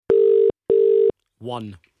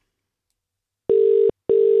1,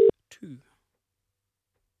 2.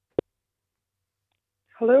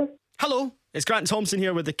 Hello? Hello, it's Grant Thompson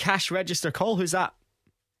here with the cash register call. Who's that?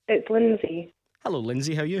 It's Lindsay. Hello,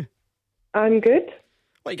 Lindsay. How are you? I'm good.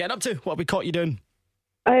 What are you getting up to? What have we caught you doing?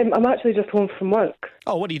 I'm actually just home from work.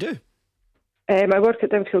 Oh, what do you do? I work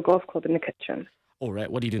at Downfield Golf Club in the kitchen. Oh,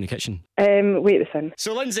 right. What do you do in the kitchen? Waitressing.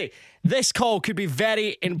 So, Lindsay, this call could be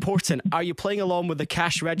very important. Are you playing along with the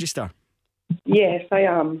cash register? Yes, I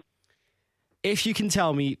am. If you can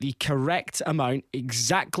tell me the correct amount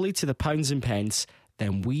exactly to the pounds and pence,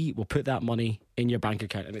 then we will put that money in your bank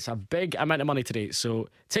account. And it's a big amount of money today. So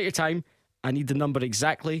take your time. I need the number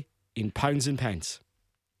exactly in pounds and pence.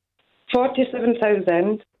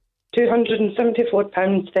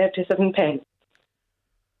 £47,274.37.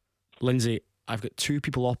 Lindsay, I've got two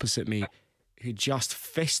people opposite me who just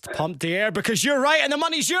fist pumped the air because you're right and the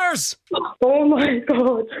money's yours. Oh my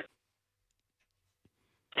God.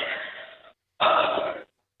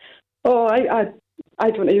 Oh, I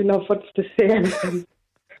don't even know what to say anything.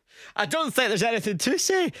 I don't think there's anything to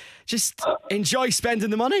say. Just enjoy spending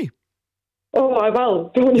the money. Oh, I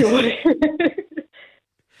will. Don't you worry.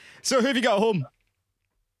 So who have you got at home?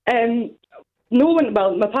 No one.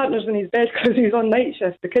 Well, my partner's in his bed because he's on night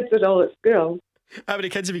shift. The kids are all at school. How many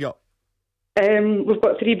kids have you got? We've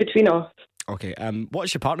got 3 between us. Okay.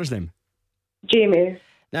 What's your partner's name? Jamie.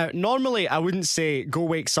 Now, normally I wouldn't say go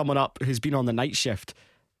wake someone up who's been on the night shift,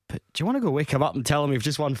 but do you want to go wake him up and tell him you've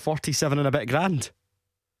just won 47 and a bit grand?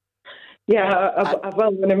 Yeah, I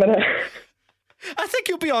will in a minute. I think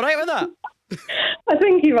you'll be all right with that. I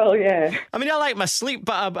think he will, yeah. I mean, I like my sleep,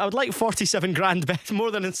 but I would like 47 grand more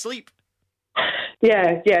than in sleep.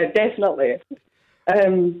 Yeah, definitely.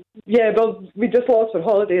 Yeah, well, we just lost our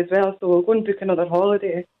holiday as well, so we'll go and book another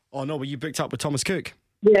holiday. Oh no, were you booked up with Thomas Cook?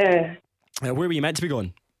 Yeah. Where were you meant to be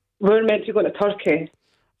going? We were meant to go to Turkey.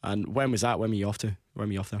 And when was that? When were you off to? When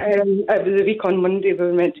were you off there? It was a week on Monday we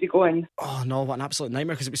were meant to be going. Oh no, what an absolute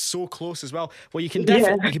nightmare because it was so close as well. Well, you can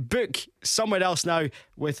definitely you can book somewhere else now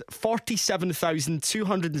with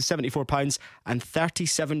 £47,274 and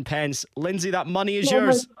 37 pence. Lindsay, that money is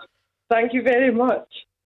yours. Thank you very much.